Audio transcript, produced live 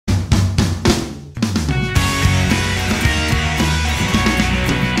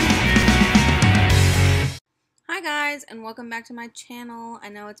guys, and welcome back to my channel. I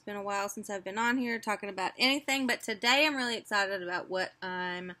know it's been a while since I've been on here talking about anything, but today I'm really excited about what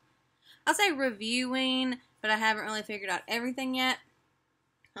I'll say reviewing, but I haven't really figured out everything yet.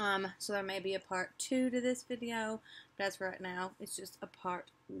 So there may be a part 2 to this video, but as for right now, it's just a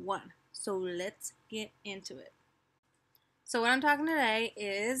part 1. So let's get into it. So what I'm talking today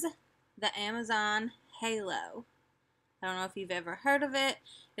is the Amazon Halo. I don't know if you've ever heard of it.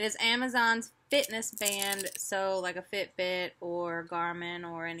 It is Amazon's fitness band, so like a Fitbit or Garmin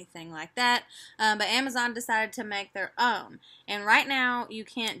or anything like that. But Amazon decided to make their own. And right now, you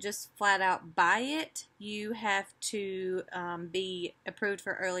can't just flat out buy it. You have to be approved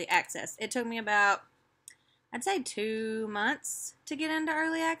for early access. It took me about, I'd say 2 months to get into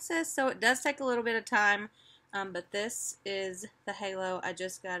early access, so it does take a little bit of time. But this is the Halo. I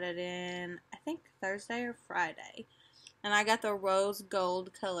just got it in, I think, Thursday or Friday. And I got the rose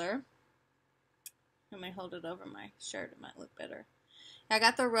gold color. Let me hold it over my shirt. It might look better. I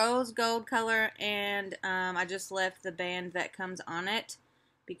got the rose gold color, and I just left the band that comes on it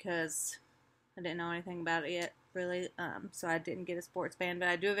because I didn't know anything about it yet, really. So I didn't get a sports band, but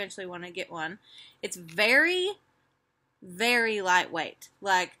I do eventually want to get one. It's very, very lightweight.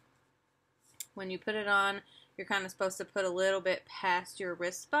 Like, when you put it on, you're kind of supposed to put a little bit past your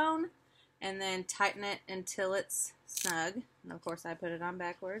wrist bone and then tighten it until it's snug. And of course I put it on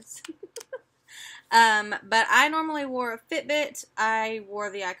backwards. But I normally wore a Fitbit. I wore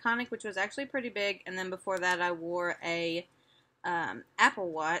the Iconic, which was actually pretty big, and then before that I wore a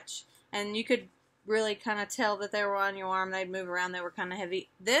Apple Watch, and you could really kind of tell that they were on your arm. They'd move around. They were kind of heavy.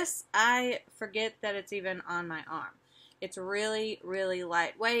 This, I forget that it's even on my arm. It's really, really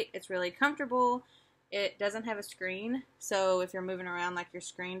lightweight. It's really comfortable. It doesn't have a screen, so if you're moving around, like, your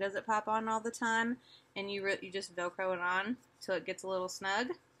screen doesn't pop on all the time, and you just Velcro it on so it gets a little snug,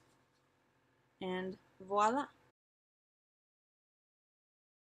 and voila.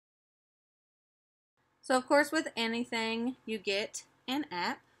 So, of course, with anything, you get an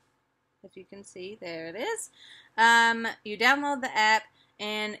app. If you can see, there it is. You download the app,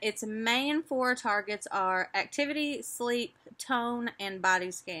 and its main 4 targets are activity, sleep, tone, and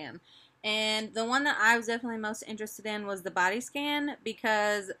body scan. And the one that I was definitely most interested in was the body scan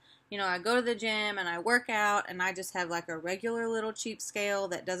because, you know, I go to the gym and I work out and I just have like a regular little cheap scale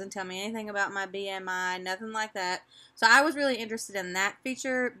that doesn't tell me anything about my BMI, nothing like that. So I was really interested in that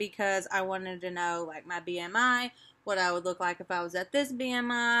feature because I wanted to know, like, my BMI, what I would look like if I was at this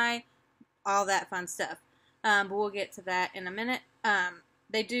BMI, all that fun stuff. But we'll get to that in a minute.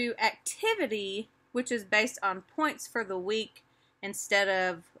 They do activity, which is based on points for the week instead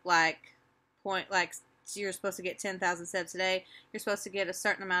of you're supposed to get 10,000 steps a day. You're supposed to get a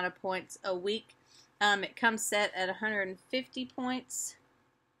certain amount of points a week. It comes set at 150 points.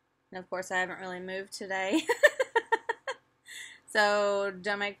 And of course, I haven't really moved today. So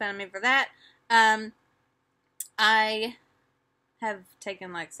don't make fun of me for that. I have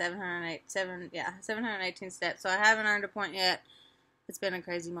taken like 718 steps, so I haven't earned a point yet. It's been a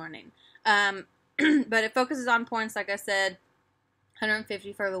crazy morning. But it focuses on points, like I said.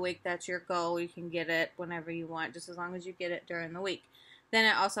 150 for the week, that's your goal. You can get it whenever you want, just as long as you get it during the week. Then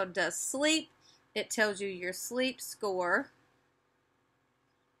it also does sleep. It tells you your sleep score.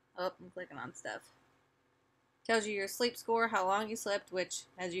 Oh, I'm clicking on stuff. Tells you your sleep score, how long you slept, which,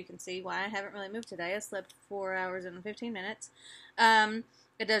 as you can see, why I haven't really moved today. I slept 4 hours and 15 minutes.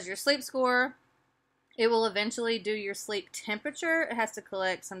 It does your sleep score. It will eventually do your sleep temperature. It has to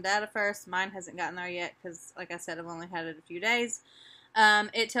collect some data first. Mine hasn't gotten there yet because, like I said, I've only had it a few days.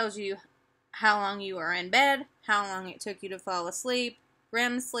 It tells you how long you are in bed, how long it took you to fall asleep,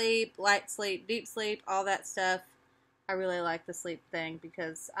 REM sleep, light sleep, deep sleep, all that stuff. I really like the sleep thing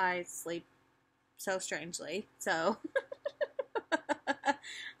because I sleep so strangely. So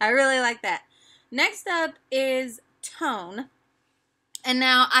I really like that. Next up is tone. And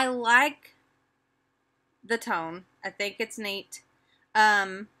now I like the tone. I think it's neat.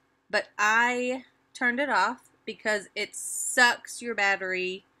 But I turned it off because it sucks your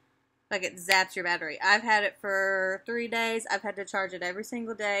battery, like it zaps your battery. I've had it for 3 days. I've had to charge it every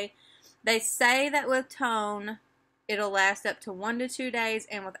single day. They say that with tone, it'll last up to 1 to 2 days,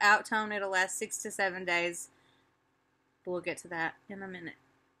 and without tone, it'll last 6 to 7 days. But we'll get to that in a minute.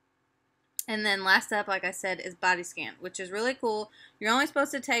 And then last up, like I said, is body scan, which is really cool. You're only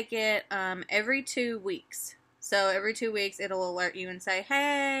supposed to take it every 2 weeks. So every 2 weeks, it'll alert you and say,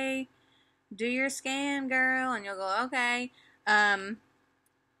 hey, do your scan, girl. And you'll go, okay.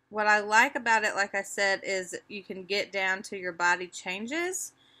 What I like about it, like I said, is you can get down to your body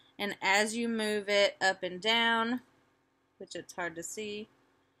changes. And as you move it up and down, which it's hard to see,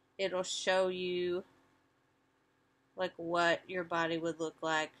 it'll show you like what your body would look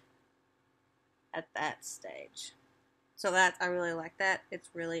like at that stage. So I really like that. It's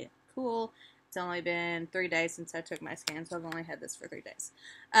really cool. It's only been 3 days since I took my scan, so I've only had this for 3 days.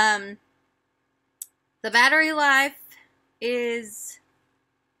 The battery life is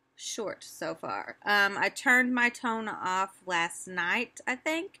short so far. I turned my tone off last night, I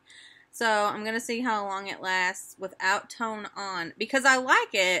think. So I'm going to see how long it lasts without tone on. Because I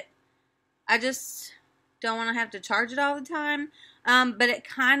like it, I just don't want to have to charge it all the time. But it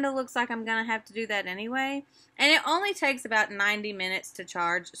kind of looks like I'm going to have to do that anyway. And it only takes about 90 minutes to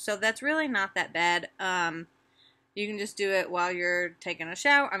charge, so that's really not that bad. You can just do it while you're taking a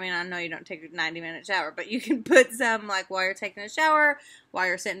shower. I mean, I know you don't take a 90-minute shower, but you can put some, like, while you're taking a shower, while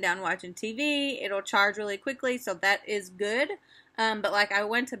you're sitting down watching TV. It'll charge really quickly, so that is good. But, like, I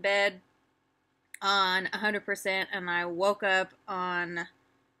went to bed on 100%, and I woke up on,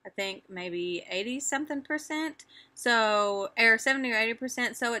 I think, maybe 80-something%. So, or 70 or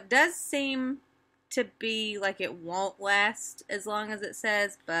 80%. So, it does seem to be like it won't last as long as it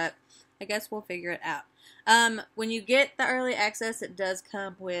says, but I guess we'll figure it out. When you get the early access, it does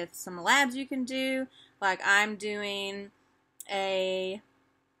come with some labs you can do. Like I'm doing a,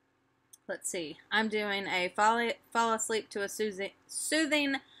 I'm doing a fall asleep to a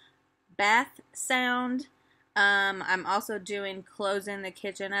soothing bath sound. I'm also doing closing the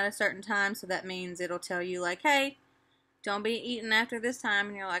kitchen at a certain time, so that means it'll tell you like, hey, don't be eating after this time,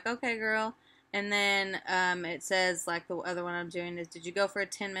 and you're like, okay, girl. And then it says, like the other one I'm doing is, did you go for a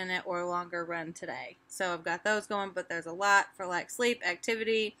 10-minute or longer run today? So I've got those going, but there's a lot for like sleep,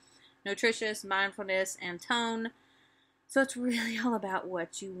 activity, nutritious, mindfulness, and tone. So it's really all about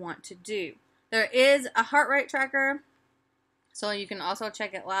what you want to do. There is a heart rate tracker, so you can also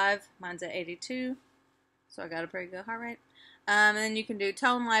check it live. Mine's at 82, so I got a pretty good heart rate. And then you can do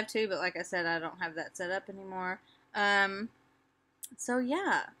tone live too, but like I said, I don't have that set up anymore. So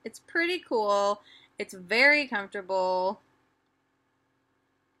yeah, it's pretty cool. It's very comfortable.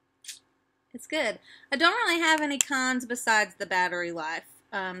 It's good. I don't really have any cons besides the battery life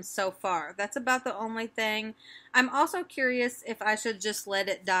so far. That's about the only thing. I'm also curious if I should just let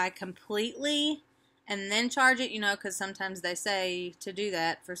it die completely and then charge it, you know, because sometimes they say to do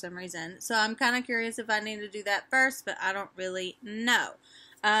that for some reason. So I'm kind of curious if I need to do that first, but I don't really know.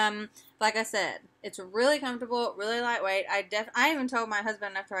 Like I said, it's really comfortable, really lightweight. I even told my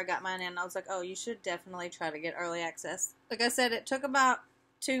husband after I got mine in, I was like, oh, you should definitely try to get early access. Like I said, it took about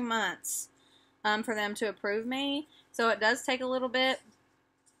 2 months for them to approve me, so it does take a little bit.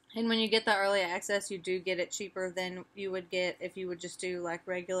 And when you get the early access, you do get it cheaper than you would get if you would just do like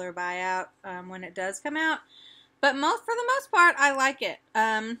regular buyout when it does come out. But for the most part, I like it.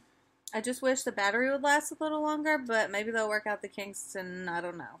 I just wish the battery would last a little longer, but maybe they'll work out the kinks, and I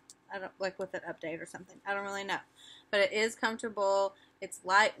don't know. I don't, like with an update or something. I don't really know. But it is comfortable. It's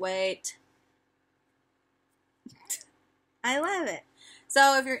lightweight. I love it.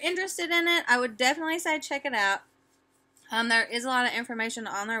 So if you're interested in it, I would definitely say check it out. There is a lot of information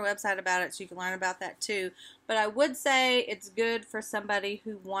on their website about it, so you can learn about that too. But I would say it's good for somebody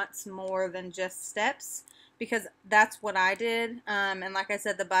who wants more than just steps, because that's what I did. And like I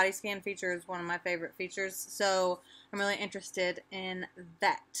said, the body scan feature is one of my favorite features, so I'm really interested in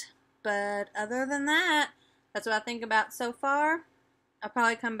that. But other than that, that's what I think about so far. I'll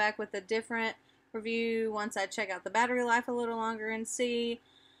probably come back with a different review once I check out the battery life a little longer and see.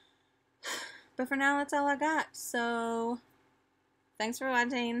 But for now, that's all I got. So, thanks for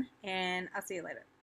watching, and I'll see you later.